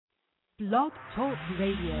Blog Talk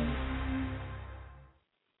Radio.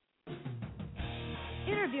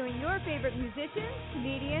 Interviewing your favorite musicians,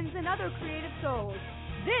 comedians, and other creative souls.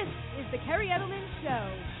 This is the Kerri Edelman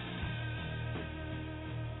Show.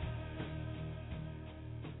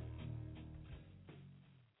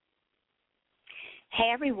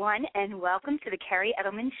 Hey everyone, and welcome to the Kerri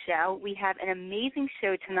Edelman Show. We have an amazing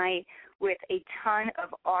show tonight with a ton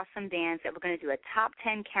of awesome bands that we're going to do a top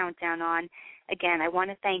 10 countdown on. Again, I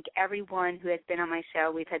want to thank everyone who has been on my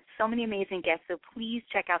show. We've had so many amazing guests, so please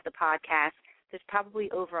check out the podcast. There's probably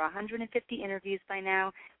over 150 interviews by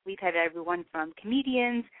now. We've had everyone from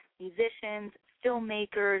comedians, musicians,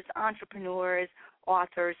 filmmakers, entrepreneurs,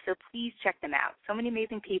 authors, so please check them out. So many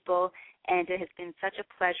amazing people, and it has been such a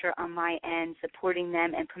pleasure on my end supporting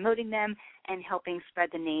them and promoting them and helping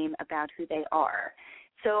spread the name about who they are.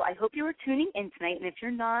 So I hope you are tuning in tonight, and if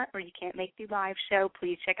you're not or you can't make the live show,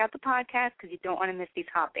 please check out the podcast because you don't want to miss these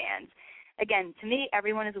hot bands. Again, to me,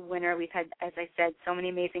 everyone is a winner. We've had, as I said, so many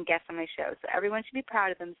amazing guests on my show, so everyone should be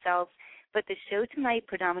proud of themselves. But the show tonight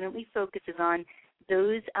predominantly focuses on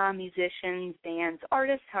those musicians, bands,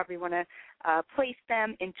 artists, however you want to place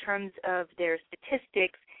them in terms of their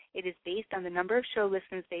statistics. It is based on the number of show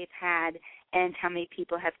listens they've had and how many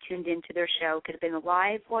people have tuned into their show. It could have been a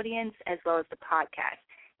live audience as well as the podcast.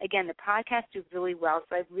 Again, the podcast do really well,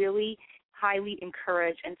 so I really highly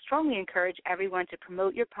encourage and strongly encourage everyone to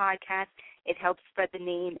promote your podcast. It helps spread the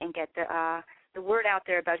name and get the word out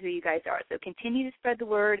there about who you guys are. So continue to spread the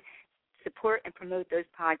word, support, and promote those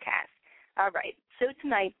podcasts. All right, so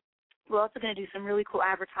tonight we're also going to do some really cool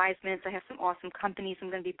advertisements. I have some awesome companies I'm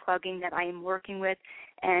going to be plugging that I am working with,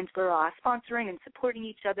 and we're sponsoring and supporting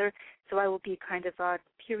each other, so I will be kind of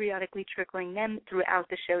periodically trickling them throughout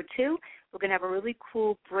the show, too. We're going to have a really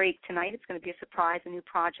cool break tonight. It's going to be a surprise, a new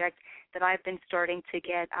project that I've been starting to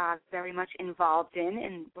get very much involved in,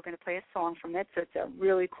 and we're going to play a song from it, so it's a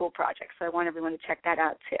really cool project, so I want everyone to check that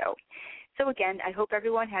out, too. So, again, I hope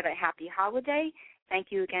everyone had a happy holiday. Thank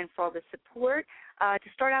you again for all the support. To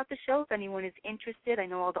start out the show, if anyone is interested, I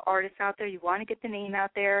know all the artists out there, you want to get the name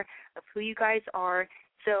out there of who you guys are.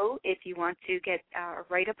 So if you want to get a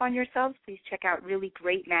write-up on yourselves, please check out Really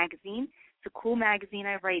Great Magazine. It's a cool magazine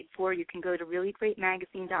I write for. You can go to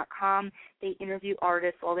reallyGreatMagazine.com. They interview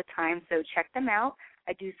artists all the time, so check them out.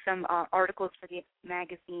 I do some articles for the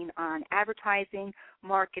magazine on advertising,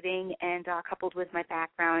 marketing, and coupled with my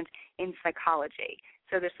background in psychology.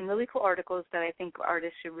 So there's some really cool articles that I think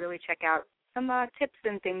artists should really check out. Some tips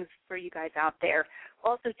and things for you guys out there.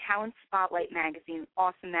 Also, Talent Spotlight Magazine,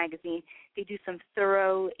 awesome magazine. They do some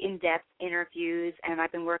thorough, in-depth interviews, and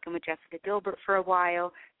I've been working with Jessica Gilbert for a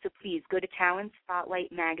while. So please go to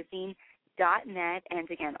talentspotlightmagazine.net,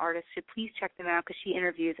 and again, artists should please check them out because she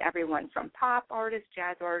interviews everyone from pop artists,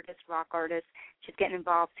 jazz artists, rock artists. She's getting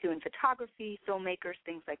involved, too, in photography, filmmakers,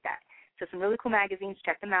 things like that. So some really cool magazines.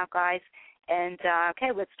 Check them out, guys. And,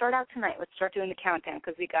 okay, let's start out tonight. Let's start doing the countdown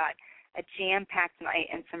because we got a jam-packed night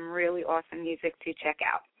and some really awesome music to check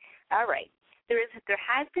out. All right. There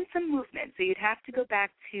has been some movement, so you'd have to go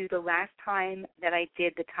back to the last time that I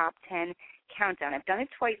did the top 10 countdown. I've done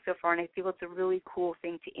it twice so far, and I feel it's a really cool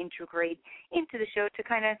thing to integrate into the show to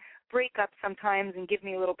kind of break up sometimes and give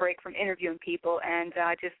me a little break from interviewing people and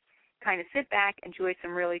just kind of sit back, enjoy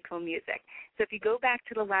some really cool music. So if you go back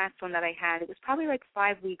to the last one that I had, it was probably like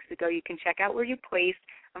 5 weeks ago. You can check out where you placed.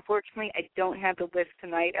 Unfortunately, I don't have the list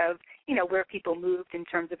tonight of, where people moved in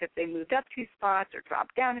terms of if they moved up 2 spots or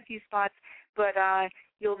dropped down a few spots, but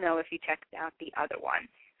you'll know if you checked out the other one.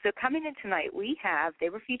 So coming in tonight, they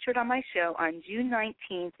were featured on my show on June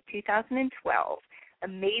 19th, 2012.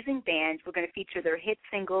 Amazing band. We're going to feature their hit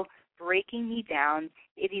single, Breaking Me Down.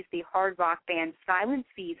 It is the hard rock band Silent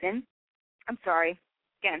Season. I'm sorry.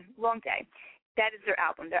 Again, long day. That is their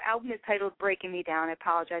album. Their album is titled Breaking Me Down. I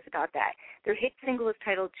apologize about that. Their hit single is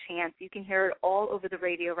titled Chance. You can hear it all over the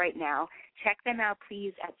radio right now. Check them out,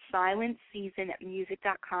 please, at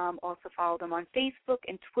silentseasonmusic.com. Also follow them on Facebook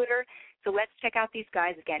and Twitter. So let's check out these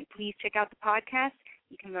guys again. Please check out the podcast.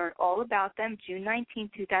 You can learn all about them, June 19,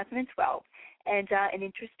 2012. And an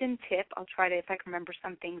interesting tip, I'll try to, if I can remember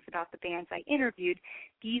some things about the bands I interviewed.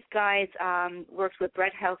 These guys worked with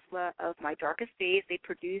Brett Helsler of My Darkest Days. They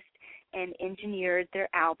produced and engineered their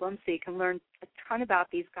album, so you can learn a ton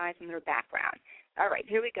about these guys and their background. All right,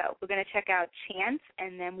 here we go. We're going to check out Chance,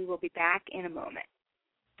 and then we will be back in a moment.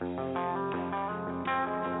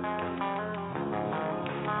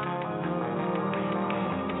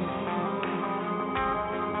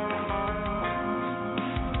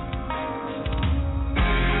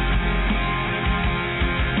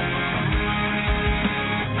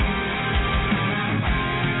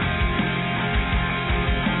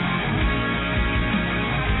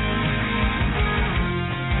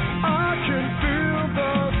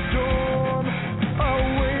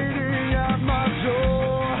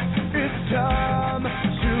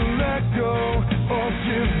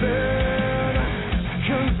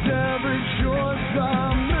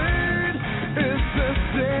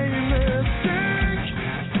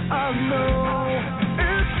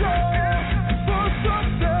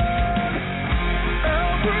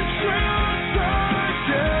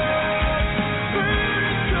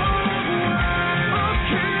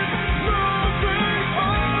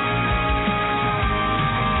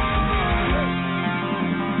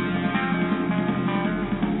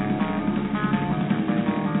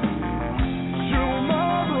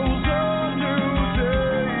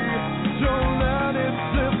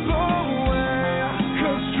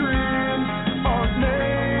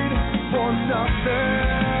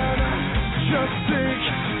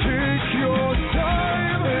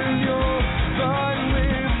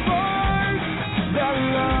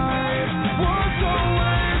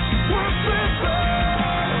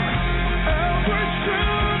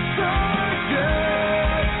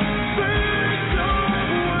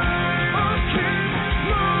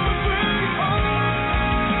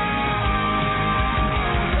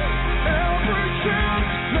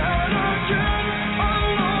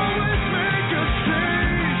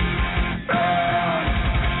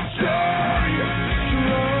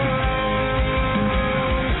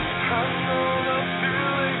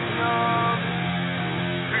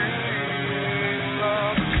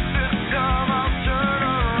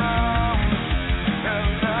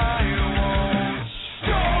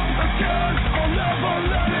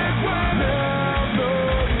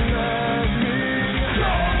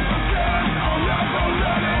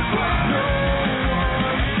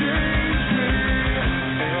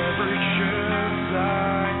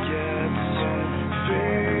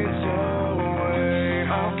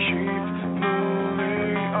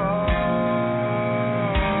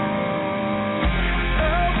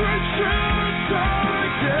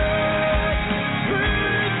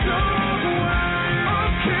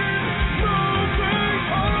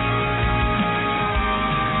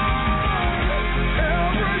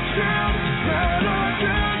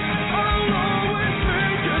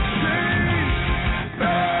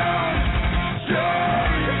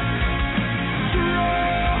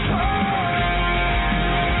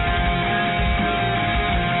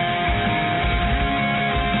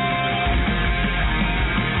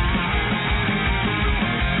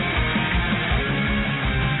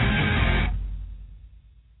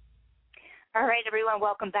 All right, everyone,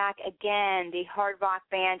 welcome back again. The hard rock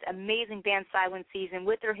band, amazing band Silent Season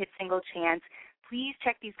with their hit single Chance. Please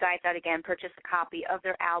check these guys out again. Purchase a copy of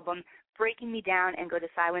their album, Breaking Me Down, and go to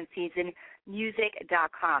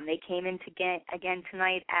silentseasonmusic.com. They came in again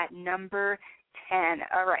tonight at number 10.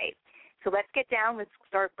 All right, so let's get down. Let's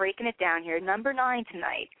start breaking it down here. Number 9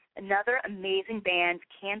 tonight, another amazing band,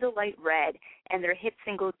 Candlelight Red, and their hit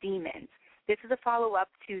single Demons. This is a follow-up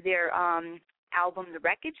to their album, The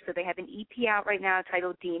Wreckage. So they have an EP out right now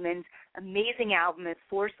titled Demons. Amazing album. There's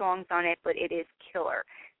 4 songs on it, but it is killer.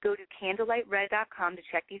 Go to candlelightred.com to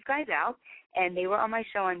check these guys out. And they were on my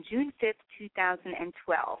show on June 5th,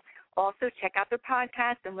 2012. Also, check out their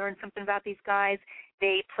podcast and learn something about these guys.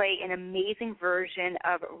 They play an amazing version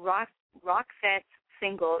of Roxette's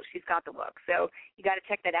single, She's Got the Look. So you got to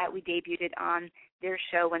check that out. We debuted it on their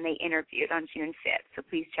show when they interviewed on June 5th. So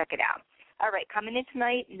please check it out. All right, coming in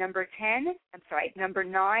tonight, number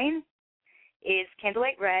 9 is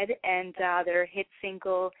Candlelight Red and their hit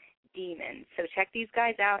single, Demons. So check these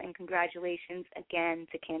guys out, and congratulations again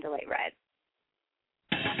to Candlelight Red.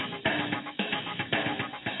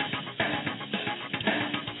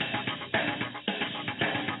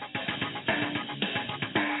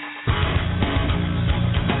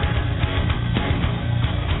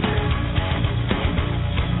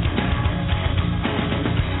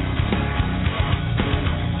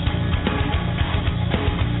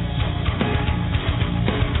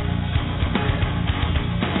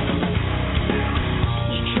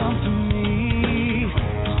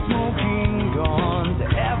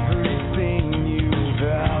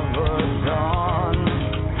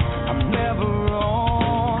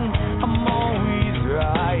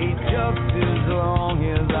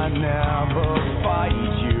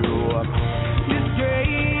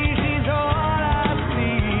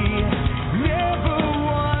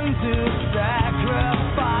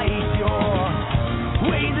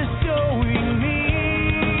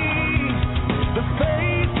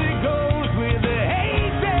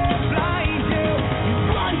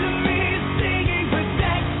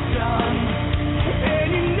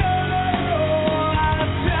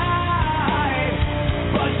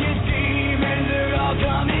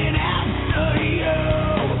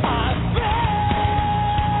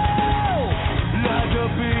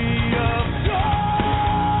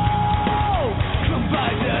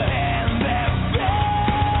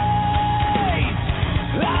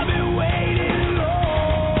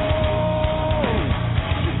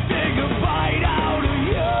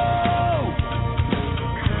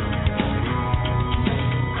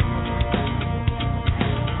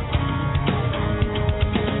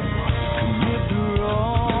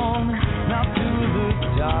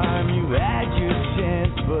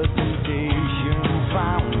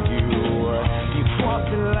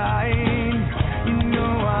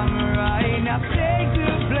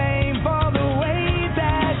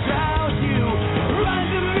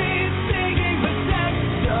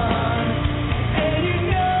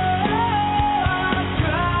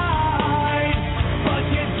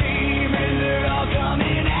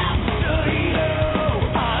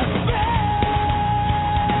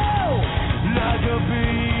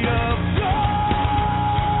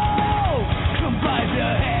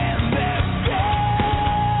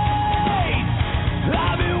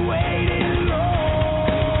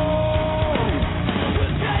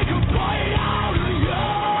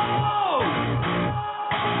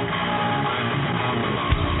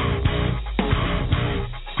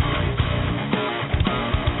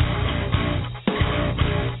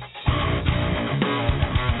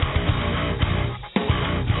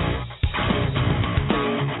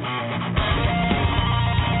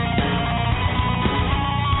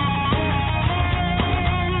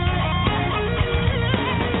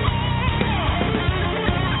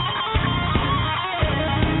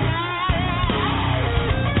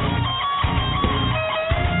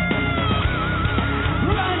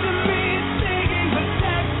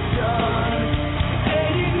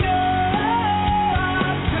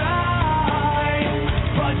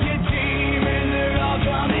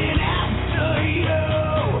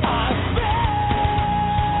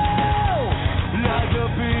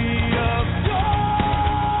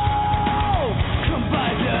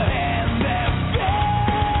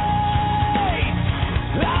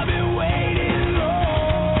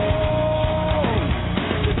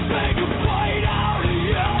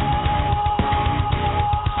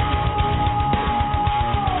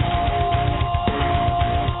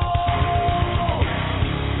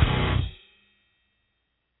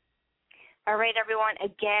 All right, everyone,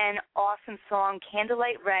 again, awesome song,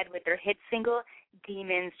 Candlelight Red with their hit single,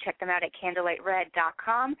 Demons. Check them out at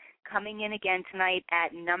candlelightred.com. Coming in again tonight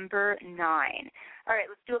at number 9. All right,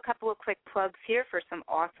 let's do a couple of quick plugs here for some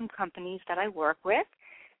awesome companies that I work with.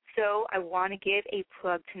 So I want to give a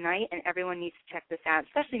plug tonight, and everyone needs to check this out,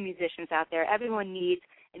 especially musicians out there. Everyone needs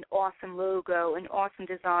an awesome logo, an awesome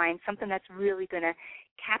design, something that's really going to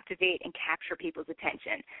captivate and capture people's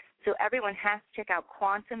attention. So everyone has to check out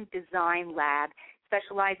Quantum Design Lab.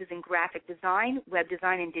 Specializes in graphic design, web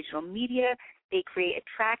design, and digital media. They create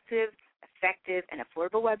attractive, effective, and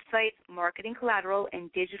affordable websites, marketing collateral,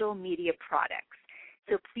 and digital media products.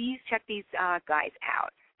 So please check these guys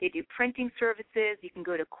out. They do printing services. You can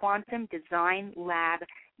go to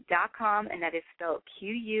quantumdesignlab.com, and that is spelled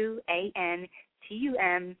QUANTUM,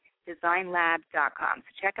 designlab.com.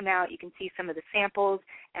 So check them out. You can see some of the samples,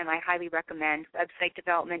 and I highly recommend website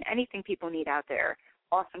development, anything people need out there.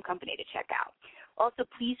 Awesome company to check out. Also,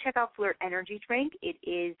 please check out Flirt Energy Drink. It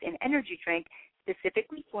is an energy drink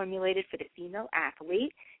specifically formulated for the female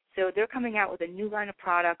athlete. So they're coming out with a new line of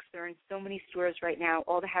products. They're in so many stores right now,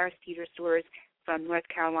 all the Harris Teeter stores from North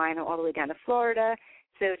Carolina all the way down to Florida.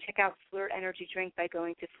 So check out Flirt Energy Drink by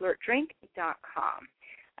going to flirtdrink.com.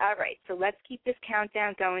 All right, so let's keep this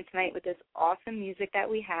countdown going tonight with this awesome music that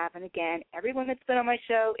we have. And again, everyone that's been on my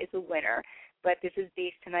show is a winner. But this is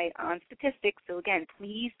based tonight on statistics. So, again,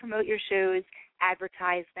 please promote your shows,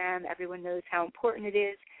 advertise them. Everyone knows how important it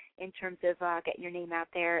is in terms of getting your name out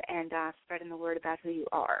there and spreading the word about who you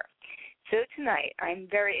are. So tonight, I'm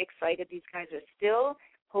very excited. These guys are still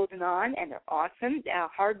holding on, and they're awesome.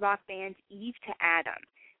 Hard rock band Eve to Adam.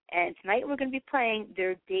 And tonight we're going to be playing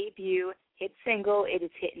their debut hit single. It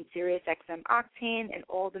is hitting Sirius XM Octane and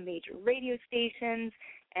all the major radio stations.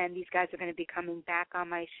 And these guys are going to be coming back on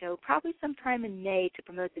my show probably sometime in May to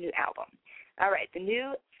promote the new album. All right, the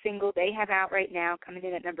new single they have out right now, coming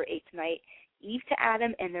in at number 8 tonight, Eve to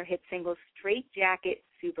Adam and their hit single, Straight Jacket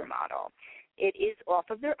Supermodel. It is off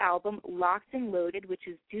of their album, Locked and Loaded, which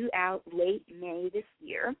is due out late May this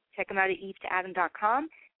year. Check them out at evetoadam.com,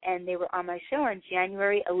 and they were on my show on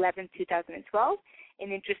January 11, 2012.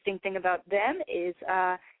 An interesting thing about them is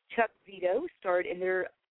Chuck Zito starred in their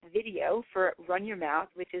video for Run Your Mouth,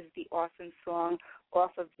 which is the awesome song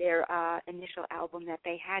off of their initial album that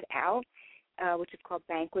they had out, which is called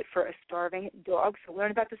Banquet for a Starving Dog. So learn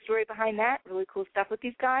about the story behind that. Really cool stuff with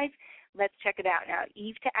these guys. Let's check it out now.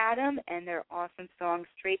 Eve to Adam and their awesome song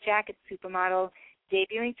Straight Jacket Supermodel,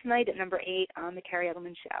 debuting tonight at number 8 on The Kerri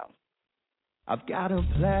Edelman Show. I've got a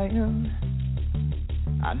plan.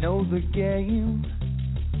 I know the game.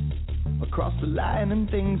 Across the line and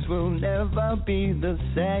things will never be the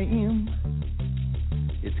same.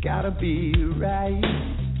 It's gotta be right.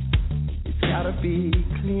 It's gotta be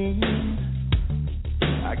clean.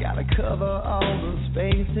 I gotta cover all the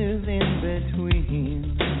spaces in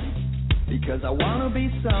between. Because I wanna be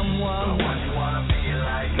someone. What you wanna be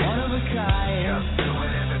like? One of a kind. Just do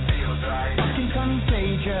it if it feels right. Fucking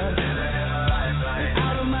contagious. Living in a life like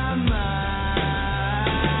out of my mind.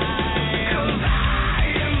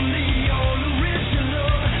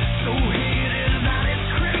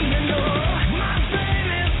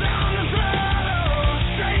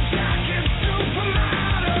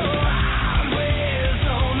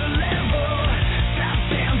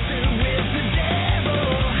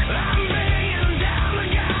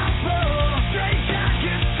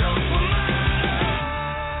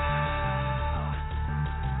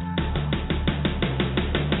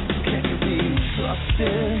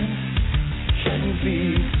 Can you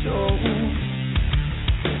be so?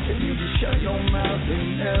 Can you just shut your mouth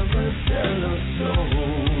and never tell a soul?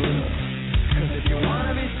 'Cause if you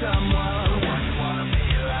wanna be someone, what you wanna be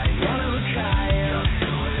like, one of a kind, just do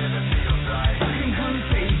it if it feels right. Fucking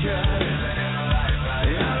contagious, living in a life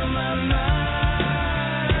right out of my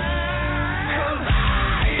mind. 'Cause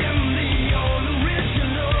I am the old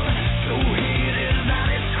original, so heated that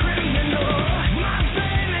it's criminal. My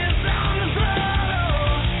fame is on the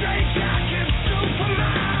throttle, straight jacket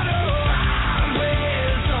supermodel.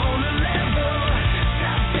 Always on the level,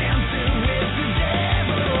 stop dancing with the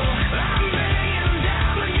devil.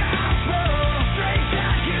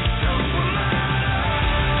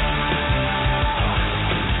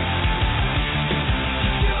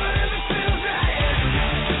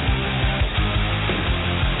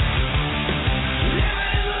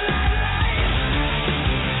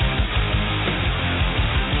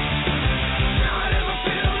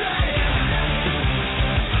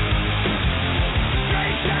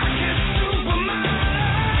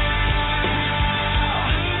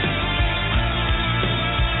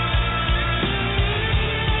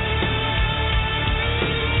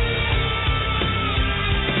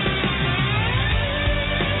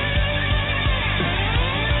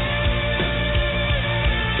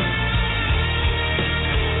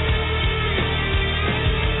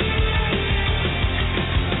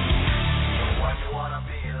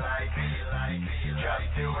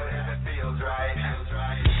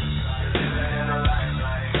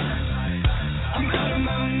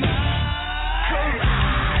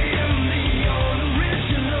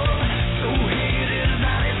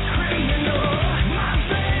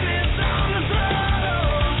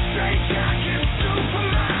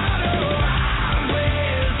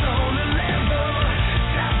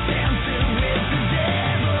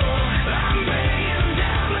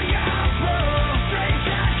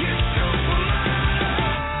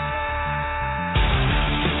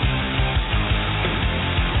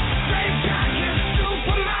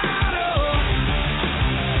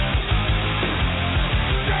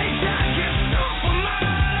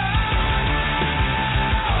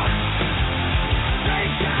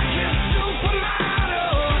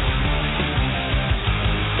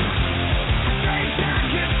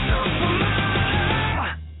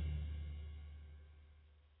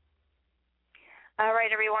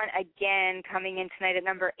 everyone. Again, coming in tonight at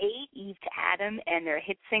number 8, Eve to Adam and their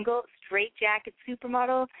hit single, Straight Jacket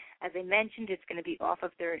Supermodel. As I mentioned, it's going to be off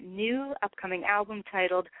of their new upcoming album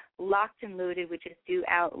titled Locked and Loaded, which is due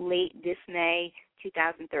out late this May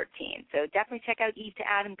 2013. So definitely check out Eve to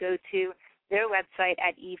Adam. Go to their website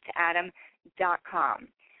at evetoadam.com.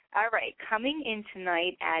 All right, coming in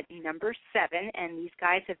tonight at number 7, and these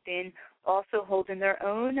guys have been also holding their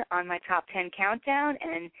own on my top 10 countdown,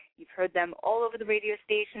 and you've heard them all over the radio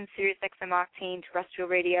stations, Sirius XM Octane, terrestrial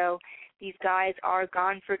radio. These guys are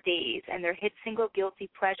Gone for Days, and their hit single, Guilty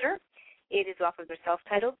Pleasure, it is off of their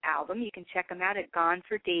self-titled album. You can check them out at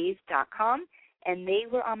gonefordays.com, and they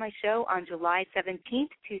were on my show on July 17th,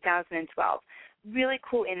 2012. Really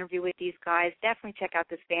cool interview with these guys. Definitely check out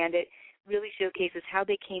this band. It really showcases how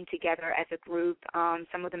they came together as a group.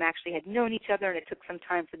 Some of them actually had known each other, and it took some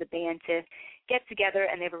time for the band to get together,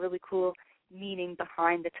 and they have a really cool meaning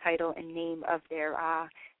behind the title and name of their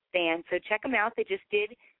band. So check them out. They just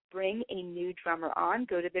did bring a new drummer on.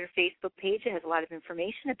 Go to their Facebook page. It has a lot of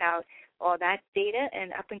information about all that data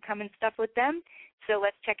and up-and-coming stuff with them. So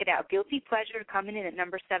let's check it out. Guilty Pleasure coming in at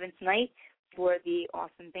number 7 tonight for the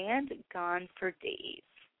awesome band, Gone for Days.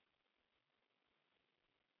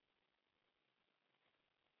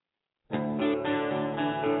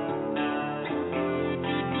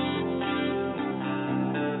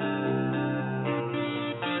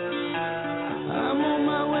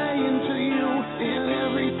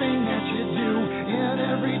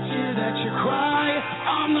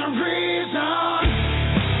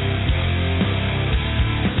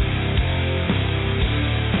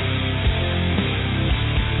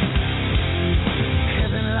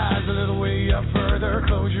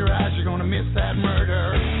 Close your eyes, you're gonna miss that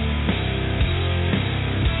murder.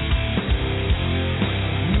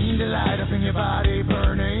 Mean delight up in your body,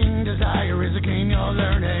 burning desire is a game you're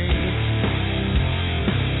learning.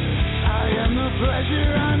 I am the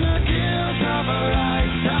pleasure, I'm the guilt of a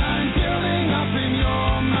lifetime, building up in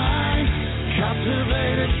your mind.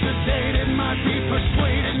 Captivated, sedated, might be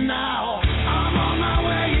persuaded now. I'm on my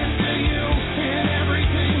way into you, in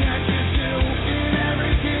everything that you do, in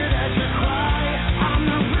every tear that you cry.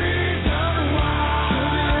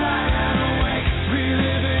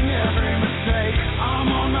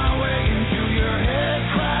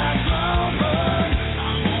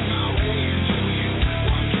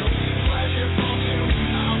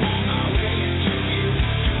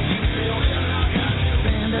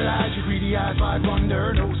 Eyes wide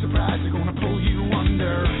wonder, no surprise, they're gonna pull you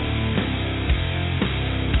under.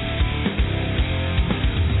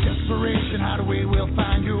 Desperation, how do we will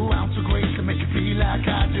find you? Ounce of grace to make you feel like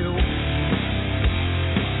I do.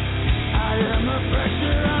 I am the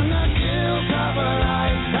pressure, I'm the guilt of a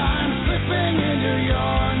lifetime, slipping into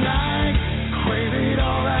your night. Crave it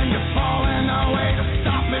all and you're falling away to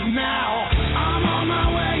stop it now. I'm on my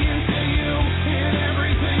way into you, in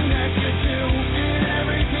everything that you do, in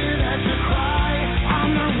every tear that you cry.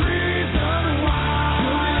 I'm the reason why.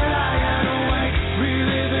 Till I am awake,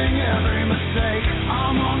 reliving every mistake.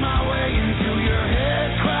 I'm on my way into your head,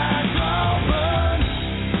 cracks open.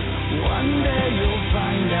 One day you'll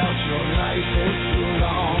find out your life is too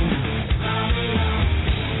long. Not enough,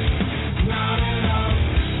 not enough.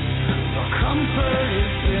 The comfort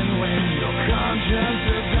is in when your conscience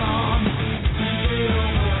is gone. Simply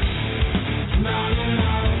over, not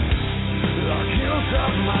enough. The guilt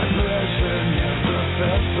of my pleasure never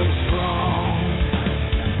felt so strong.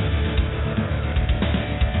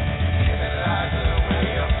 Giving lies away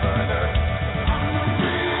up further. I'm the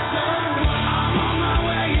reason why. I'm on my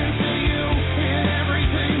way into you, in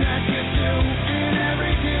everything that you do, in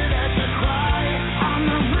every tear that you cry. I'm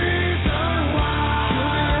the reason why.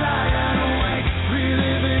 Till I am awake,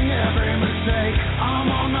 reliving every mistake.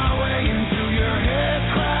 I'm on my way into your head,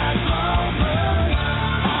 cracks open.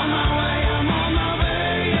 On my way, I'm on my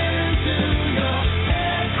way into your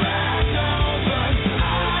head, cracks open.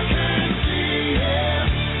 I can see it.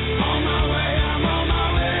 On my way, I'm on my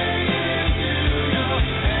way into your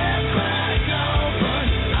head, cracks open.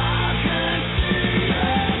 I can see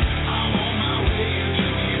it. I'm on my way into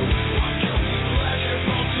you. One guilty pleasure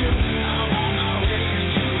for two. I'm on my way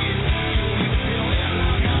into you. You feel it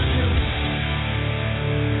like I do.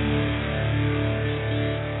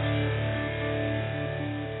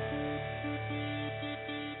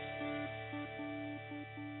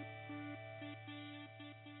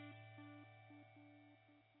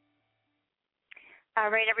 All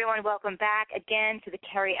right, everyone, welcome back again to the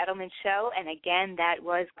Kerri Edelman Show. And again, that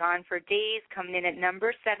was Gone for Days, coming in at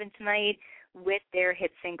number 7 tonight with their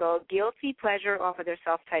hit single, Guilty Pleasure, off of their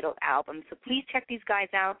self-titled album. So please check these guys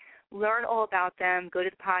out, learn all about them, go to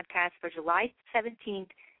the podcast for July 17th,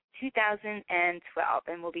 2012,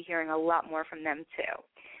 and we'll be hearing a lot more from them, too.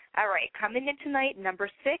 All right, coming in tonight, number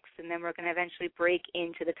 6, and then we're going to eventually break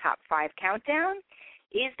into the top 5 countdown,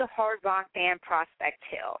 is the hard rock band Prospect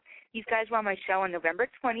Hill. These guys were on my show on November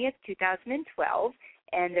 20th, 2012,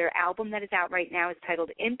 and their album that is out right now is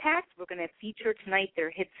titled Impact. We're going to feature tonight their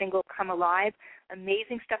hit single, Come Alive.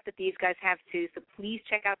 Amazing stuff that these guys have, too, so please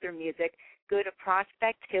check out their music. Go to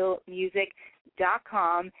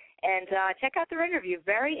prospecthillmusic.com and check out their interview.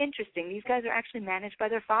 Very interesting. These guys are actually managed by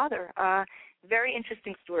their father. Very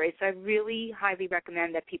interesting story. So I really highly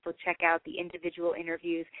recommend that people check out the individual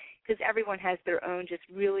interviews because everyone has their own just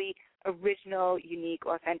really original, unique,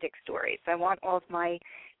 authentic stories. So I want all of my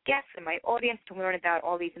guests and my audience to learn about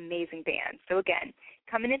all these amazing bands. So again,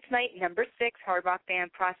 coming in tonight, number 6, hard rock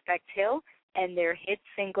band Prospect Hill and their hit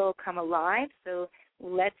single, Come Alive. So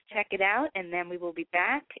let's check it out, and then we will be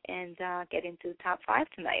back and get into the top 5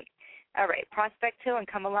 tonight. All right, Prospect Hill and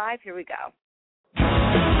Come Alive, here we go.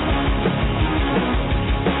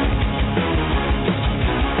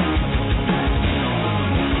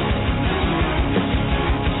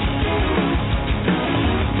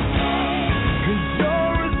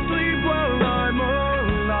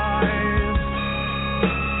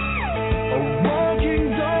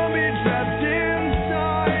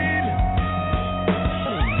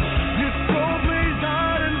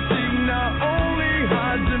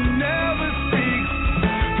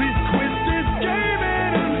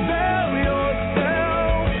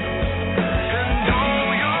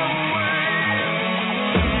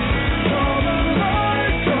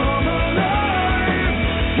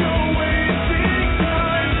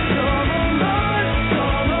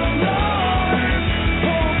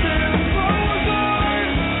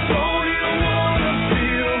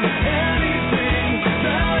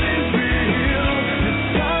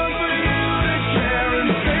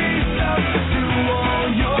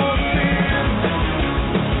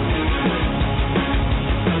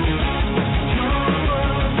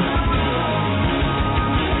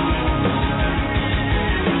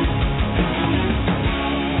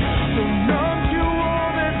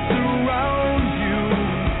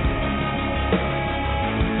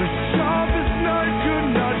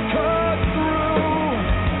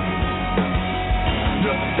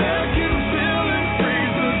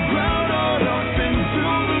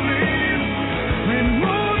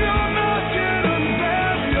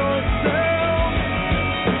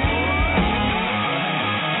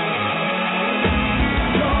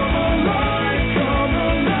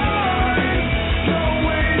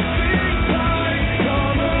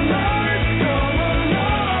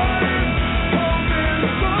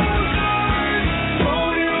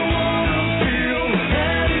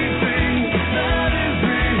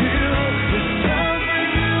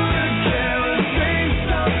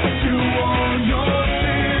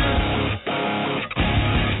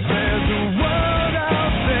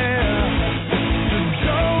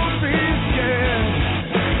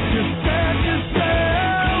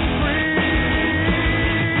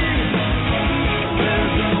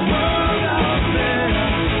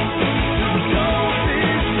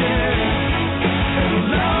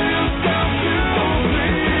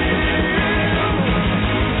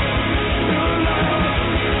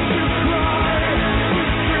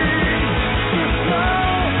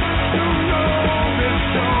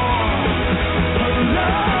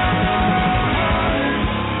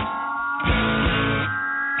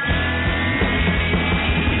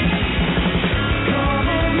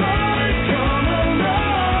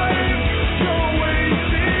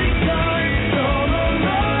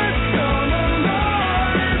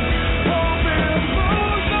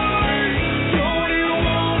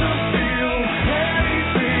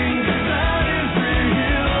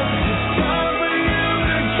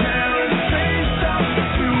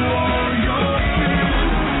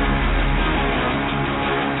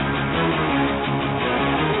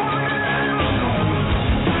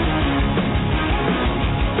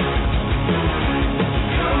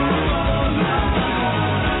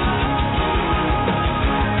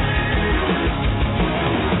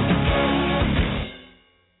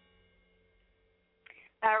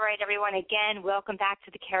 Again, welcome back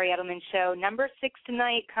to the Kerri Edelman Show. Number 6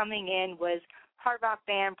 tonight coming in was hard rock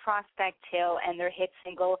band Prospect Hill and their hit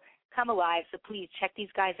single, Come Alive. So please check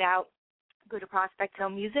these guys out. Go to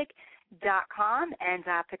prospecthillmusic.com and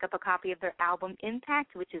pick up a copy of their album,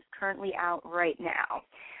 Impact, which is currently out right now.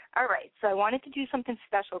 All right, so I wanted to do something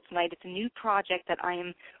special tonight. It's a new project that I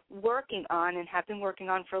am working on and have been working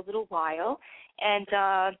on for a little while. And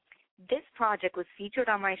This project was featured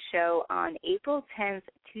on my show on April 10th,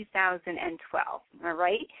 2012, all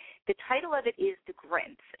right? The title of it is The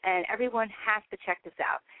Grimps, and everyone has to check this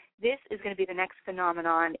out. This is going to be the next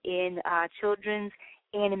phenomenon in children's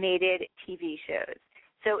animated TV shows.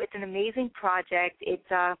 So it's an amazing project.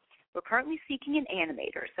 We're currently seeking an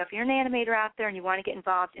animator. So if you're an animator out there and you want to get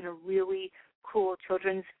involved in a really cool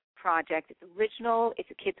children's project, it's original,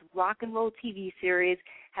 it's a kids' rock and roll TV series,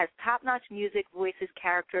 has top-notch music, voices,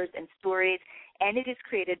 characters, and stories, and it is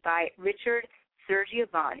created by Richard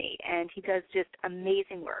Sergiovanni, and he does just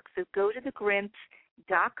amazing work. So go to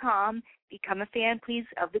thegrimps.com, become a fan, please,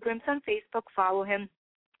 of The Grimps on Facebook, follow him.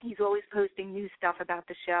 He's always posting new stuff about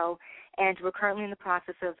the show, and we're currently in the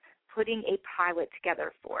process of putting a pilot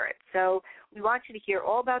together for it. So we want you to hear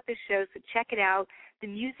all about this show, so check it out. The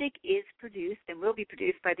music is produced and will be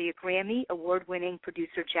produced by the Grammy award-winning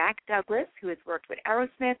producer Jack Douglas, who has worked with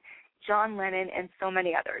Aerosmith, John Lennon, and so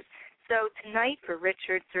many others. So tonight for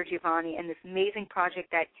Richard Sergiovanni and this amazing project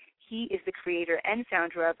that he is the creator and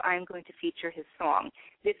founder of, I'm going to feature his song.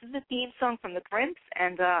 This is the theme song from The Grimps,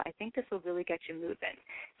 and I think this will really get you moving.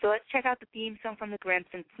 So let's check out the theme song from The Grimps,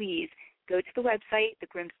 and please go to the website,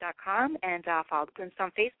 thegrimps.com, and follow The Grimps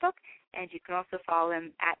on Facebook, and you can also follow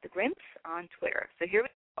them at The Grimps on Twitter. So here we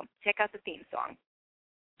go. Check out the theme song.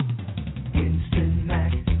 Winston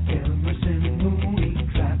Mac, Emerson, Mooney,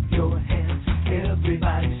 clap your hands,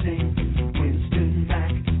 everybody sing. Winston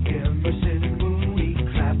Mac, Emerson, Mooney,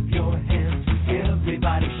 clap your hands,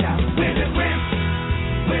 everybody shout. We're the Grimps,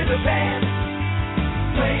 we're the band,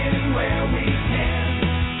 playing where we can.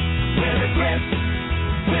 We're the Grimps,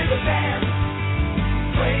 we're the band,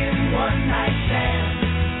 playing one night stand.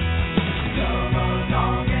 Come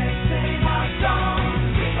along and sing our song.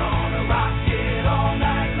 We're gonna rock it all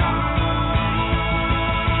night long.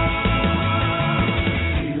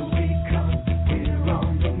 Here we come, we're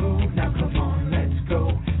on the move. Now come on, let's go.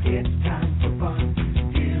 It's time for fun.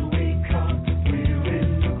 Here we come, we're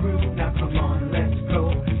in the groove. Now come on, let's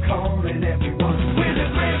go. Calling everyone. We're the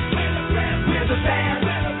Grimps, we're the Grimps, we're the band,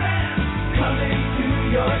 coming to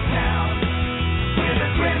your town. We're the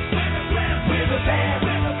Grimps, we're the band.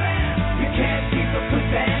 You can't keep the foot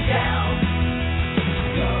band down.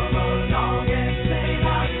 Come along and sing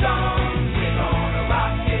our song. We're gonna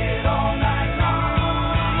rock it all night long.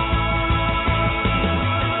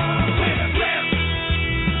 We're the Grimps.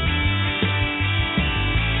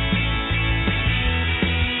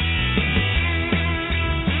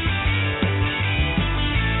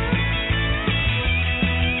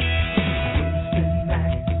 Winston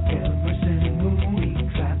Mac, Emerson, Mooney,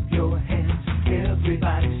 clap your hands,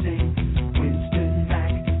 everybody sing. Winston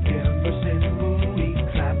Mac, Emerson, Mooney,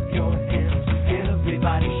 clap your hands,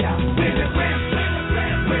 everybody shout. We're the Grimps,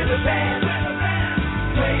 we're the band,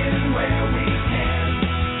 playing where we can.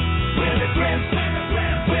 We're the Grimps,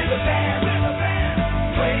 we're the band,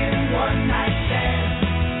 playing one night stand.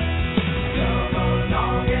 Come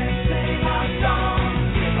along and sing our song.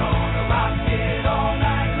 We're gonna rock it all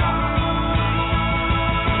night long.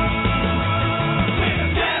 We're the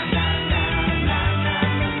Grimps.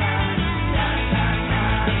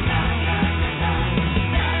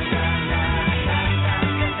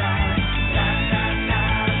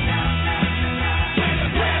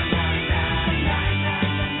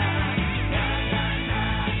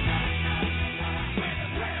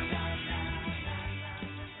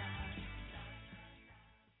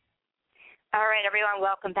 All right, everyone,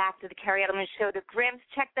 welcome back to the Kerri Edelman Show. The Grimps,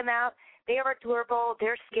 check them out. They are adorable,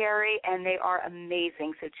 they're scary, and they are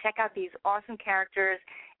amazing. So check out these awesome characters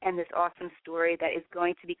and this awesome story that is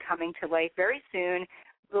going to be coming to life very soon,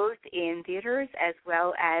 both in theaters as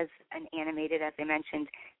well as an animated, as I mentioned,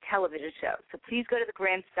 television show. So please go to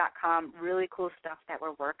thegrimps.com. Really cool stuff that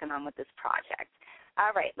we're working on with this project.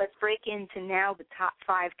 All right, let's break into now the top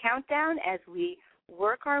 5 countdown as we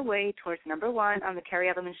work our way towards number 1 on the Kerri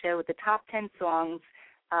Edelman Show with the top 10 songs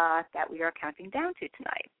that we are counting down to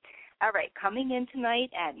tonight. All right, coming in tonight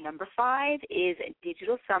at number 5 is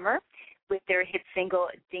Digital Summer with their hit single,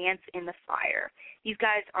 Dance in the Fire. These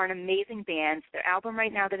guys are an amazing band. Their album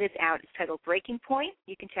right now that is out is titled Breaking Point.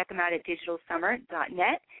 You can check them out at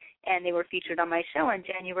digitalsummer.net, and they were featured on my show on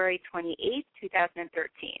January 28,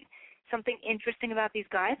 2013. Something interesting about these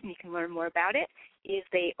guys, and you can learn more about it, is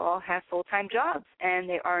they all have full-time jobs, and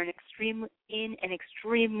they are an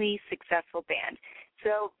extremely successful band.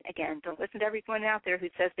 So, again, don't listen to everyone out there who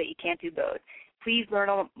says that you can't do both. Please learn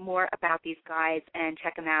more about these guys and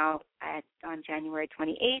check them out on January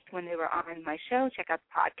 28th when they were on my show. Check out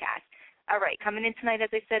the podcast. All right, coming in tonight,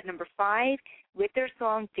 as I said, number 5, with their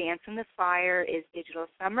song Dance in the Fire is Digital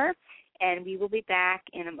Summer, and we will be back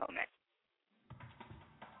in a moment.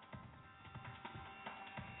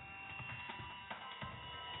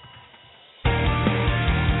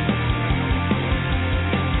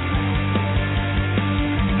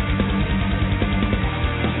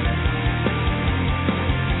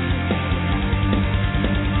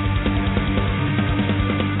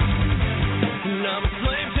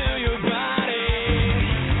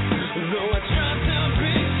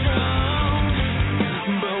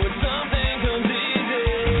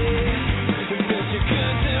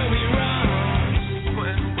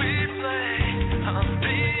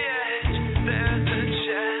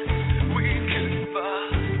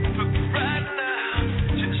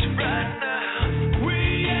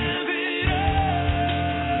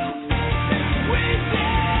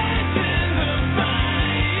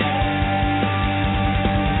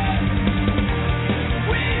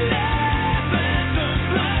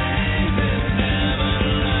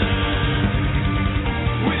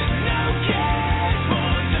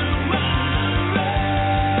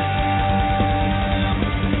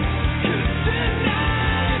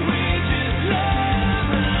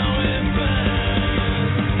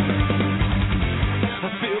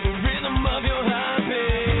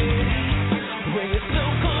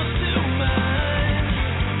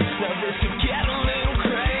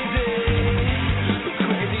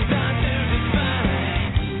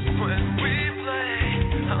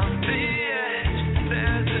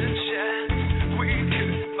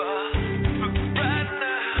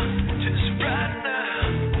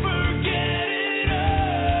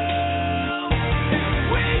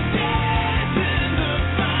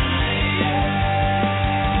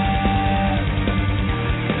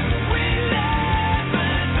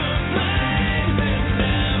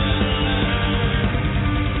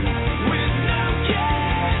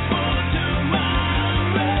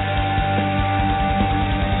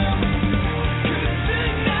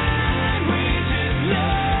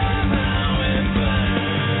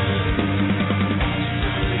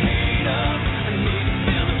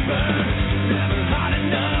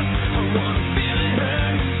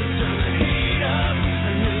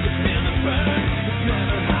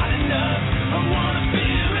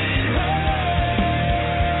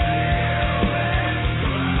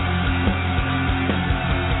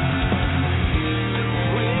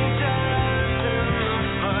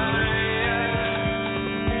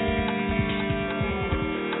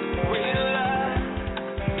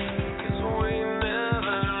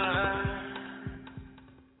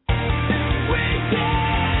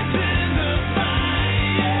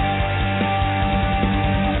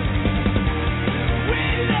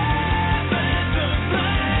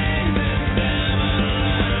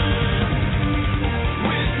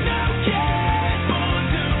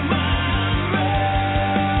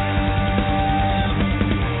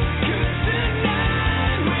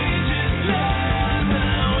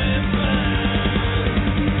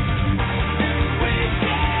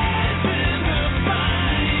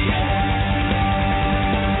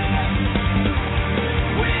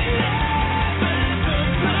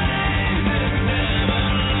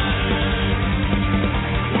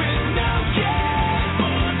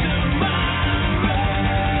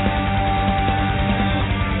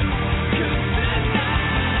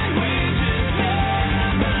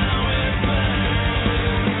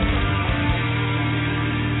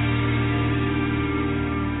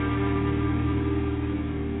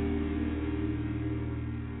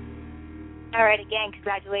 All right, again,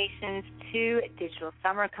 congratulations to Digital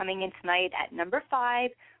Summer coming in tonight at number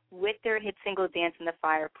 5 with their hit single Dance in the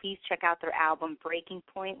Fire. Please check out their album Breaking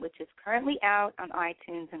Point, which is currently out on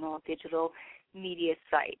iTunes and all digital media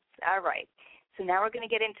sites. All right, so now we're going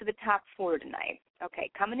to get into the top 4 tonight.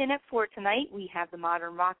 Okay, coming in at 4 tonight, we have the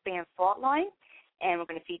modern rock band Fault Line, and we're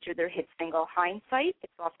going to feature their hit single Hindsight.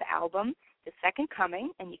 It's off the album The Second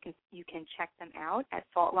Coming, and you can check them out at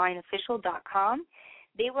faultlineofficial.com.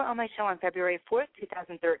 They were on my show on February 4th,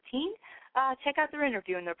 2013. Check out their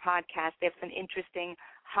interview and their podcast. They have some interesting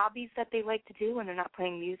hobbies that they like to do when they're not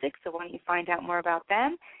playing music, so why don't you find out more about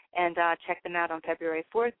them and check them out on February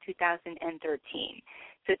 4th, 2013.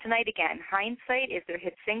 So tonight, again, Hindsight is their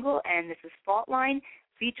hit single, and this is Fault Line,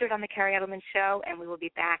 featured on the Kerri Edelman Show, and we will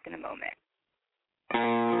be back in a moment.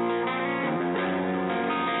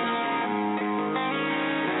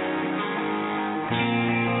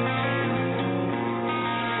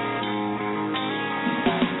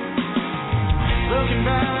 Looking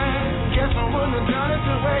back, guess I wouldn't have done it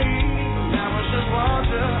the way. Now it's just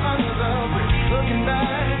water under the bridge. Looking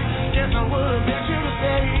back, guess I would have bet you to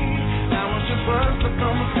stay. Now it's just words stuck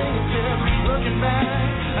on my fingertips. Looking back,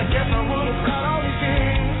 I guess I would have got all these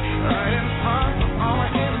years right in the heart of all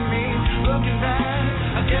my enemies. Looking back,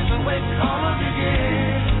 I guess I wasted all of these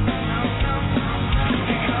years.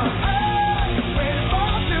 Because I waited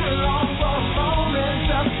far too long for a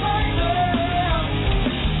moment just like this.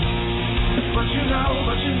 But you know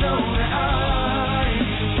that I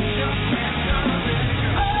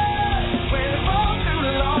waited far too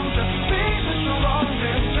long to be this wrong.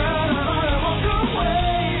 Then turn around and walk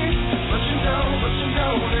away. But you know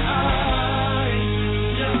that I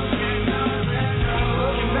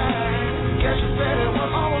looking back, guess you said it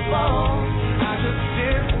was almost wrong. I just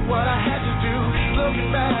did what I had to do.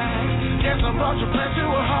 Looking back, guess I brought your plan to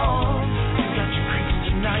a halt. You got your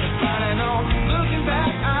creeps, now you're fighting on. Looking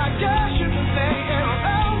back, I guess you can say in a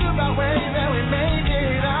roundabout way that we made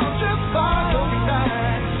it out just fine. Looking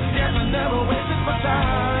back, guess I never wasted my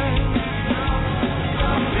time.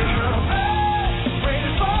 Because I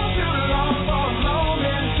waited far too long for a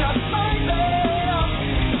moment just like that.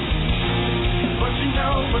 But you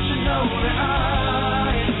know that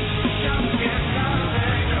I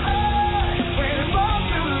waited far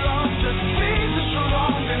too long to be this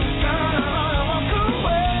wrong and turn around and walk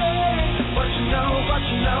away. But you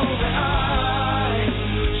know that I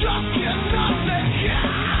just cannot let go.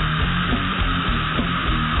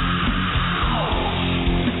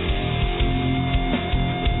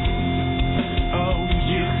 Oh,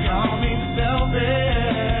 you call me selfish.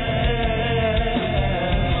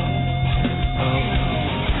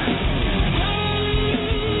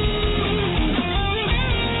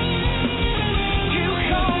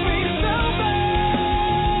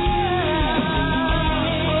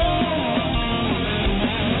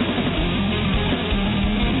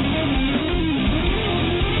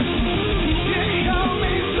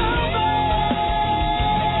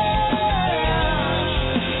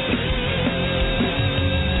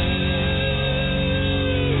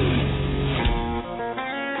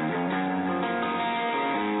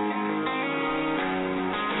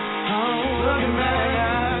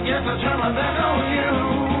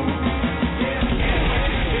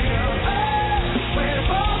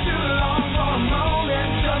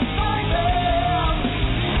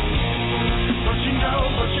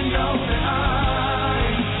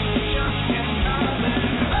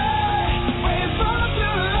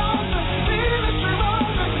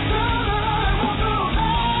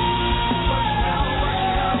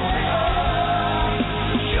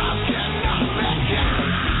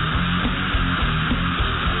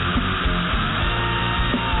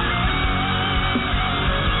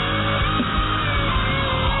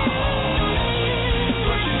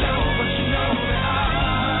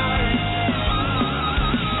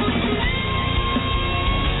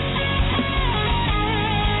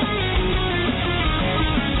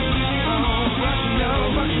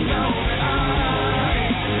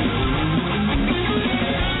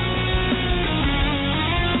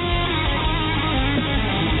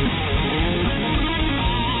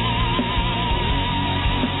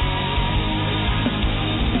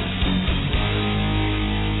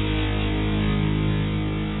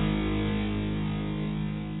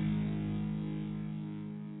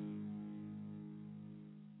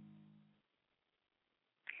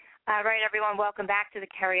 All right, everyone, welcome back to the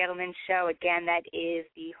Kerri Edelman Show. Again, that is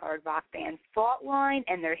the hard rock band Fault Line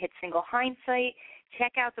and their hit single Hindsight.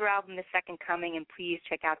 Check out their album The Second Coming, and please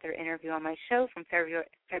check out their interview on my show from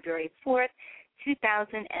February 4th,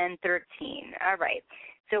 2013. All right,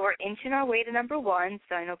 So we're inching our way to number one,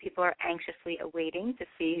 so I know people are anxiously awaiting to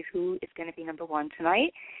see who is going to be number one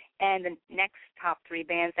tonight. And the next top three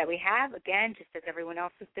bands that we have, again, just as everyone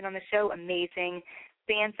else has been on the show, amazing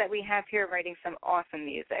bands that we have here writing some awesome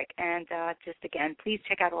music. And just, again, please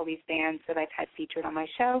check out all these bands that I've had featured on my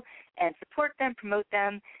show and support them, promote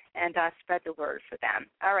them, and spread the word for them.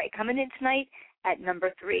 All right, coming in tonight at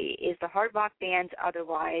number three is the hard rock band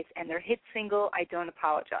Otherwise and their hit single, I Don't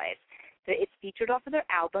Apologize. It's featured off of their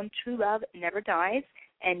album, True Love Never Dies,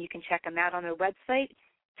 and you can check them out on their website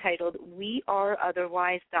titled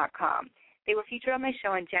weareotherwise.com. They were featured on my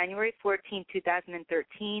show on January 14,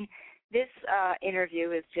 2013. This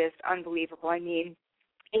interview is just unbelievable. I mean,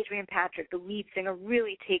 Adrian Patrick, the lead singer,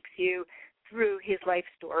 really takes you through his life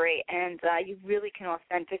story, and you really can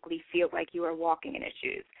authentically feel like you are walking in his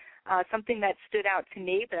shoes. Something that stood out to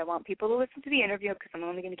me, but I want people to listen to the interview because I'm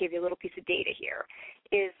only going to give you a little piece of data here,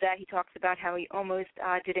 is that he talks about how he almost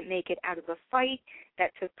didn't make it out of a fight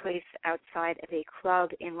that took place outside of a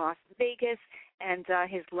club in Las Vegas, and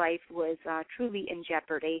his life was truly in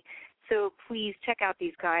jeopardy. So please check out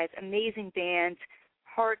these guys. Amazing band,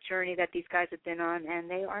 hard journey that these guys have been on, and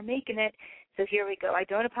they are making it. So here we go. I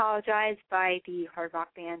Don't Apologize by the hard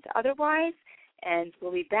rock band Otherwise. And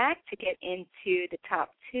we'll be back to get into the top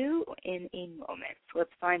two in a moment. So let's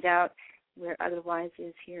find out where Otherwise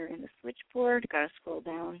is here in the switchboard. Got to scroll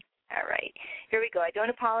down. All right. Here we go. I Don't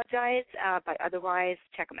Apologize by Otherwise.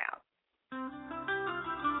 Check them out.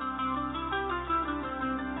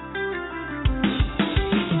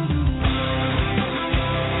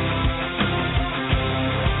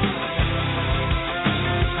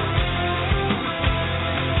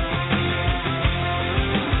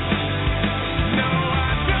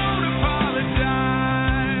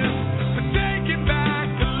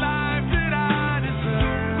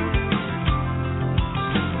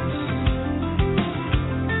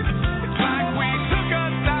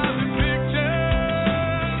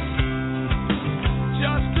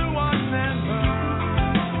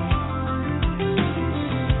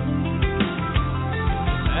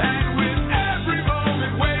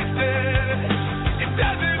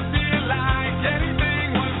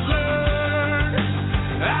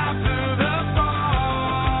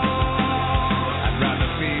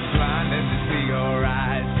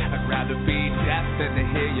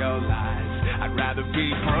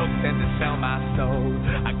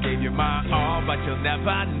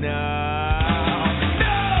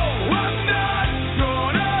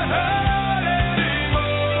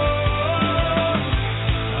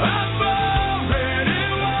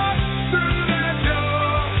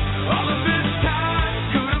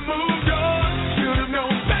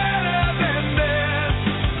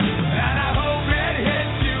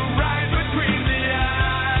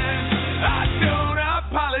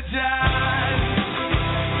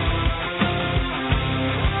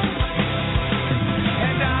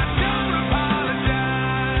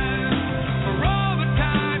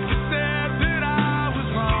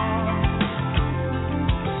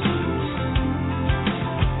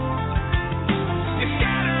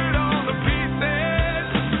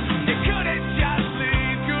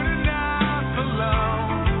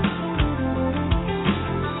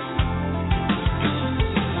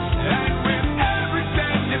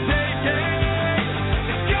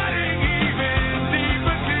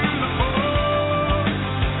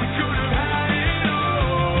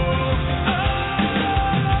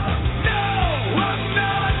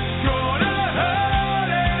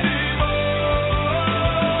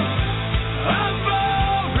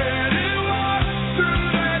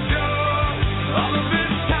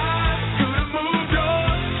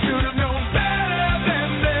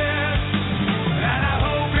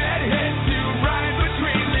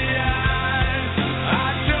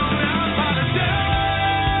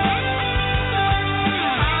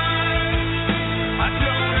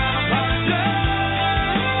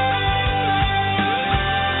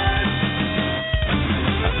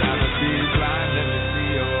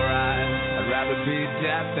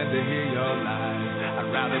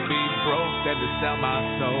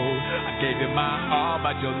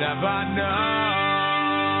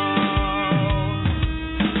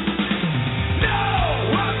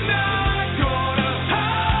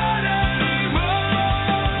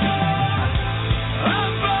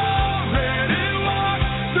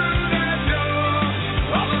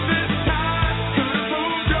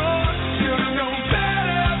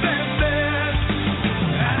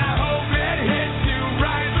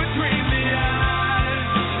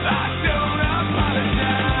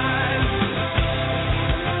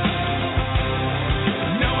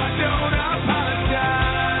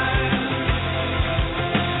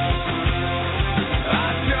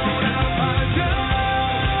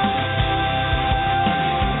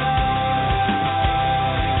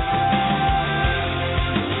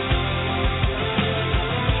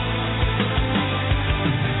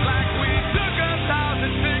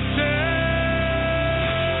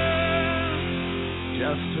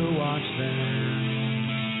 just to watch them.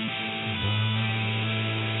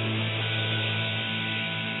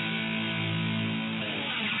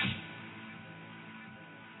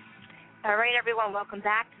 All right, everyone, welcome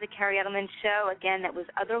back to the Kerri Edelman Show. Again, that was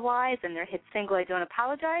Otherwise and their hit single, I Don't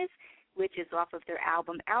Apologize, which is off of their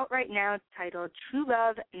album out right now titled True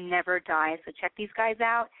Love Never Dies. So check these guys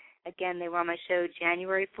out. Again, they were on my show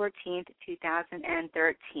January 14th,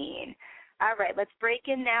 2013. All right, let's break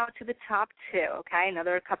in now to the top two, okay?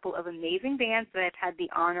 Another couple of amazing bands that I've had the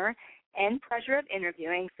honor and pleasure of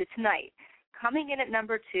interviewing. So tonight, coming in at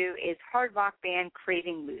number 2 is hard rock band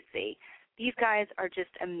Craving Lucy. These guys are just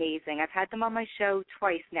amazing. I've had them on my show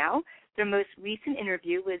twice now. Their most recent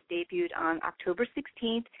interview was debuted on October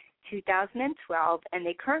 16th, 2012, and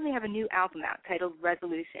they currently have a new album out titled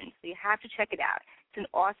Resolution, so you have to check it out. It's an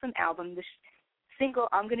awesome album. The single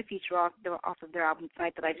I'm going to feature off of their album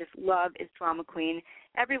tonight that I just love is Drama Queen.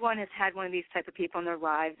 Everyone has had one of these type of people in their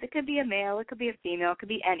lives. It could be a male, it could be a female, it could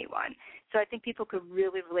be anyone. So I think people could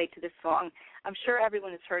really relate to this song. I'm sure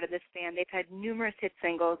everyone has heard of this band. They've had numerous hit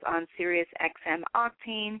singles on Sirius XM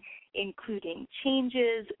Octane, including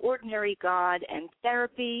Changes, Ordinary God, and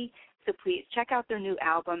Therapy. So please check out their new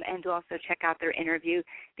album and also check out their interview.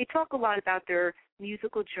 They talk a lot about their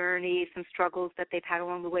musical journey, some struggles that they've had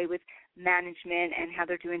along the way with management and how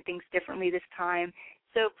they're doing things differently this time.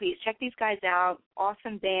 So please check these guys out.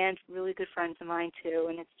 Awesome band, really good friends of mine too,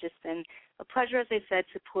 and it's just been a pleasure, as I said,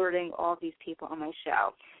 supporting all these people on my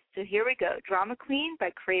show. So here we go, Drama Queen by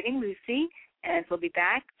Craving Lucy, and we'll be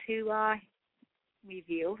back to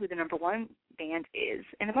review who the number 1 band is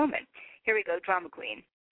in a moment. Here we go, Drama Queen.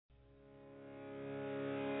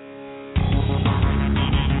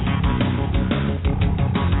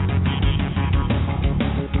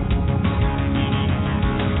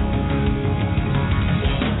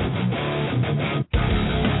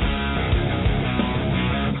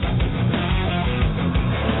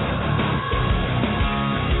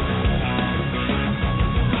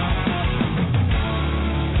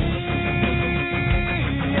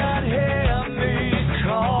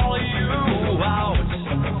 Call you out.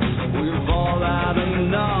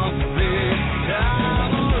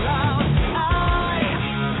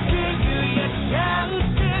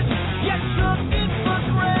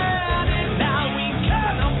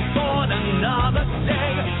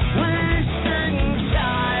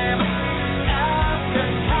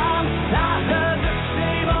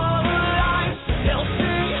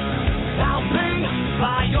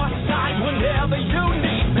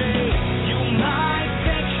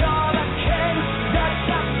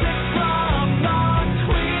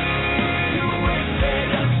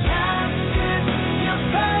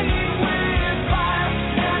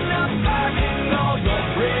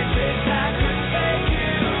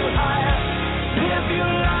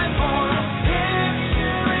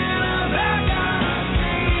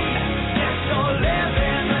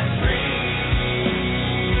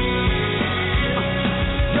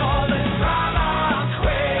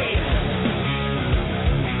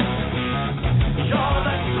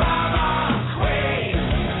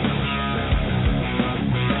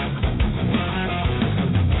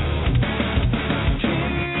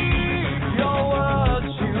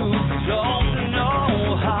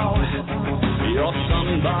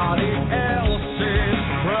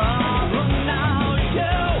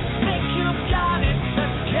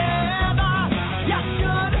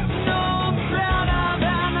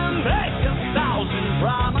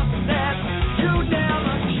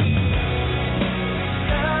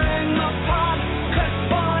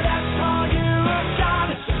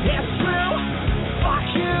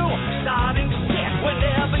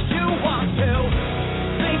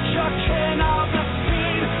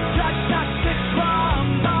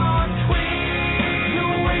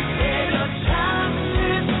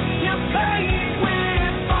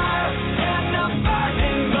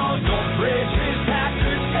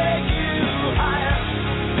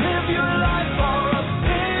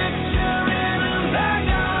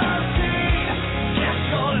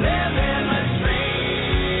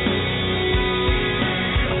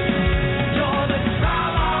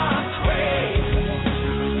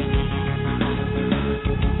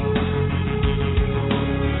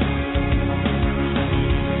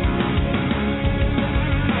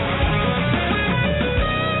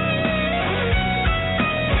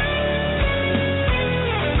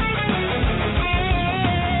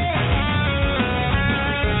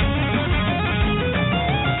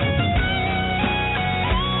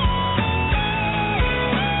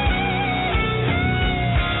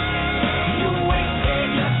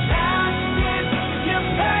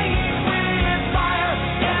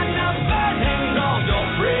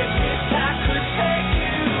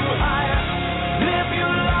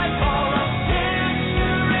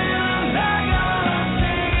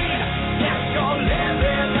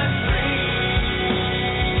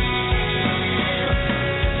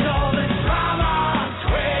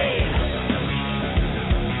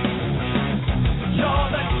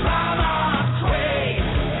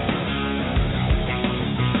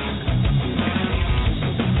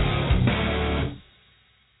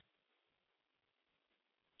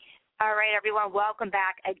 everyone. Welcome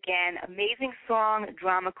back again. Amazing song,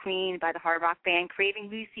 Drama Queen by the hard rock band Craving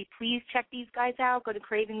Lucy. Please check these guys out. Go to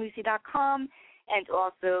cravinglucy.com and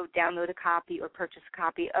also download a copy or purchase a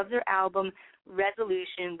copy of their album,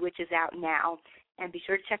 Resolution, which is out now. And be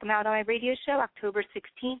sure to check them out on my radio show, October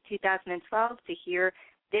 16th, 2012, to hear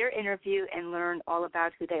their interview and learn all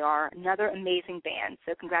about who they are. Another amazing band.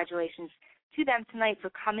 So congratulations to them tonight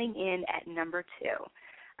for coming in at number 2.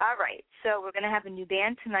 All right, so we're going to have a new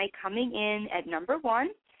band tonight coming in at number 1.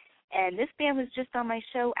 And this band was just on my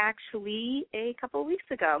show actually a couple of weeks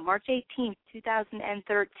ago, March 18th,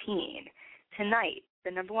 2013. Tonight,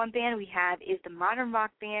 the number 1 band we have is the modern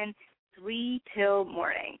rock band 3 Till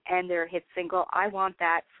Morning, and their hit single, I Want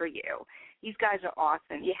That For You. These guys are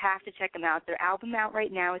awesome. You have to check them out. Their album out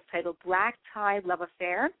right now is titled Black Tie Love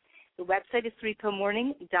Affair. The website is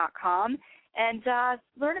 3pillmorning.com. And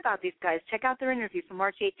learn about these guys. Check out their interview from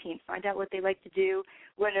March 18th. Find out what they like to do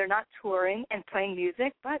when they're not touring and playing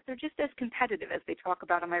music, but they're just as competitive as they talk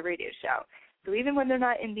about on my radio show. So even when they're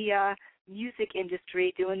not in the music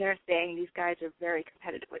industry doing their thing, these guys are very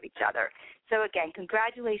competitive with each other. So again,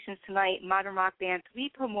 congratulations tonight, modern rock band 3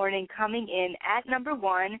 Till Morning coming in at number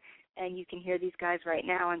 1, and you can hear these guys right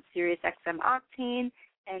now on Sirius XM Octane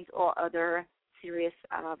and all other Sirius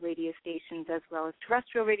radio stations as well as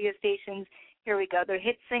terrestrial radio stations. Here we go. Their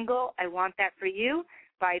hit single, I Want That For You,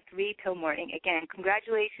 by 3 Till Morning. Again,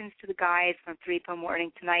 congratulations to the guys from 3 Till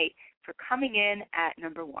Morning tonight for coming in at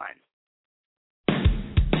number 1.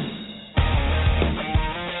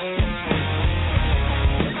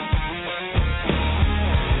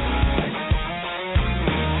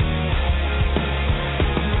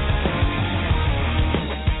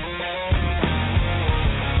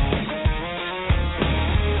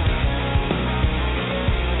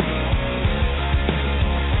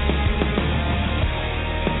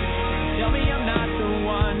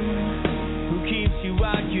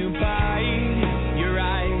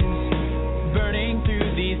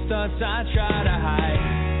 I try to hide.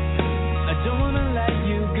 I don't want to let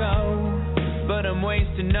you go, but I'm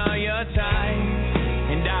wasting all your time.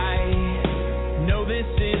 And I know this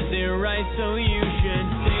isn't right, so you should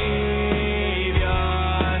save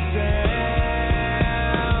yourself.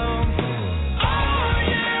 All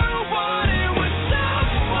you wanted was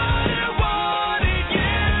someone who wanted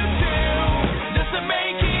you to, just to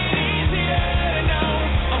make it easier to know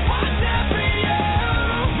I want that for you.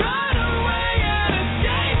 Run away and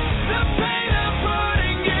escape the pain I'm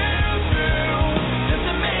putting you through, just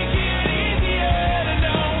to make it easier to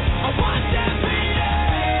know I want that for you.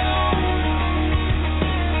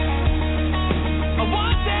 I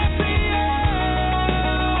want that for you.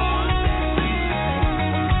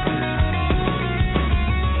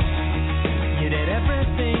 You did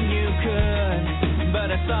everything you could,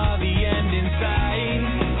 but I saw the end in sight.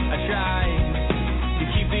 I tried to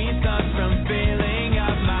keep these thoughts from filling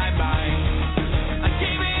up my mind. I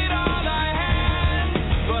gave it all I had,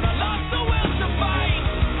 but I lost the will to fight.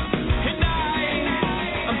 And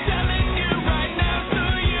I'm telling you right now so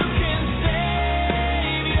you can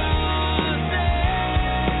save yourself.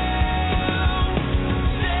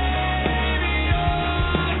 Save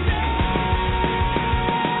yourself.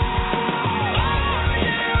 All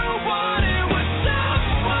you wanted was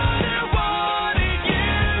someone who wanted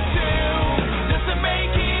you to, just to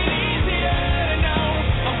make it easier to know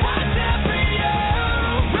I want that for you.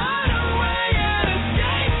 Run away and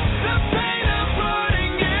escape the pain I'm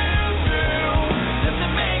putting you through, just to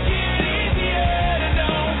make it easier to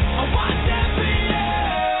know I want that for you.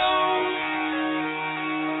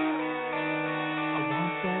 I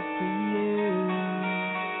want that for you.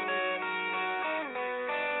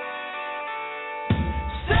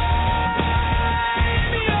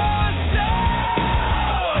 Save yourself.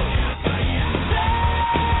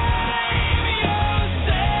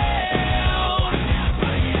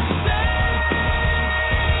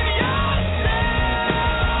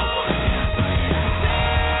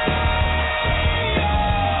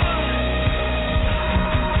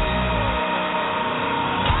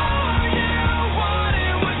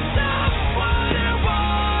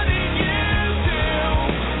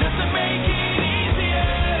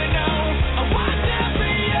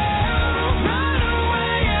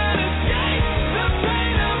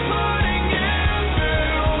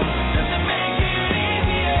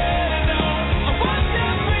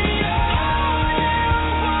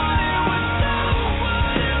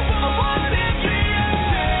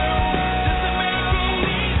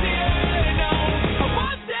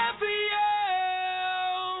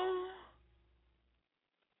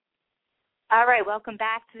 All right, welcome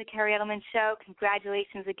back to the Kerri Edelman Show.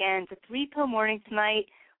 Congratulations again to 3 Till Morning tonight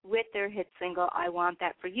with their hit single, I Want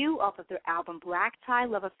That For You, off of their album Black Tie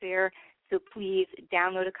Love Affair. So please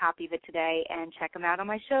download a copy of it today and check them out on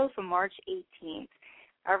my show for March 18th.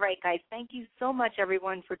 All right, guys, thank you so much,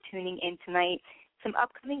 everyone, for tuning in tonight. Some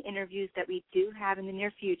upcoming interviews that we do have in the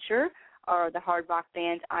near future are the hard rock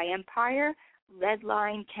band I Empire,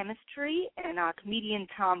 Redline Chemistry, and comedian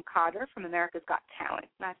Tom Cotter from America's Got Talent.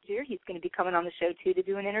 Last year, he's going to be coming on the show, too, to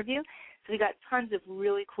do an interview. So we got tons of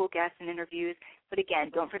really cool guests and interviews. But,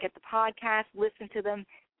 again, don't forget the podcast. Listen to them,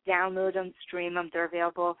 download them, stream them. They're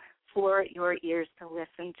available for your ears to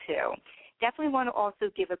listen to. Definitely want to also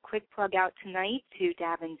give a quick plug out tonight to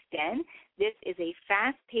Davin's Den. This is a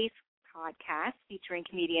fast-paced podcast featuring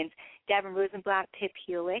comedians Davin Rosenblatt, Pip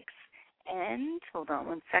Helix, and hold on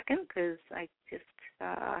one second because I just,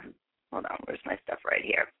 hold on, where's my stuff right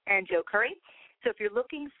here, and Joe Kerri. So if you're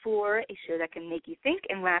looking for a show that can make you think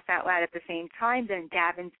and laugh out loud at the same time, then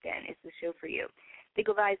Davin's Den is the show for you. They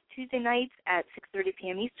go live Tuesday nights at 6:30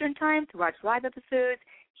 p.m. Eastern Time to watch live episodes,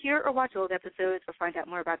 hear or watch old episodes, or find out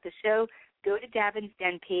more about the show. Go to Davin's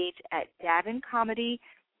Den page at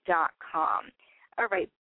davincomedy.com. All right.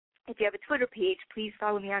 If you have a Twitter page, please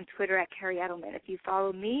follow me on Twitter at Kerri Edelman. If you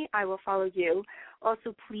follow me, I will follow you.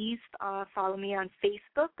 Also, please follow me on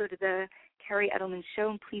Facebook. Go to the Kerri Edelman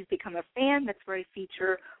Show and please become a fan. That's where I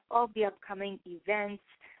feature all the upcoming events,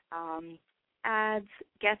 ads,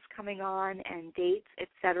 guests coming on, and dates,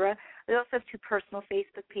 etc. I also have two personal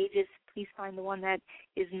Facebook pages. Please find the one that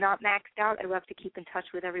is not maxed out. I love to keep in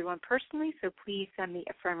touch with everyone personally, so please send me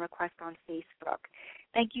a friend request on Facebook.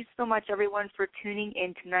 Thank you so much, everyone, for tuning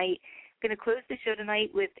in tonight. I'm going to close the show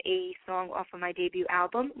tonight with a song off of my debut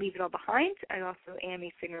album, Leave It All Behind. I also am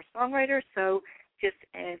a singer-songwriter, so just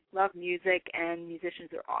love music, and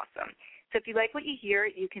musicians are awesome. So if you like what you hear,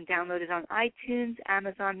 you can download it on iTunes,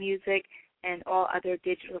 Amazon Music, and all other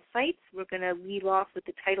digital sites. We're going to lead off with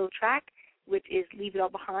the title track, which is Leave It All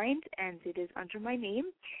Behind, and it is under my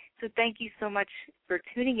name. So thank you so much for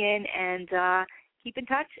tuning in, and keep in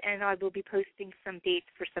touch, and I will be posting some dates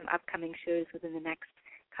for some upcoming shows within the next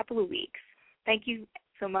couple of weeks. Thank you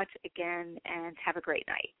so much again, and have a great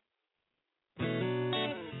night.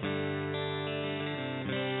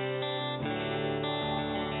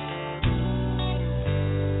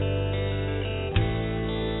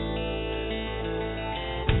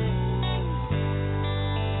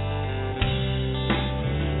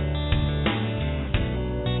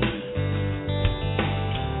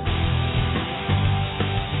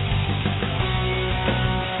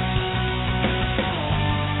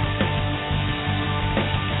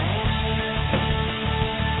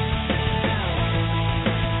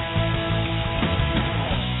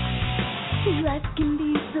 Life can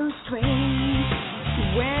be so strange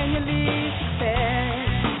when you least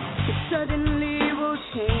expect it suddenly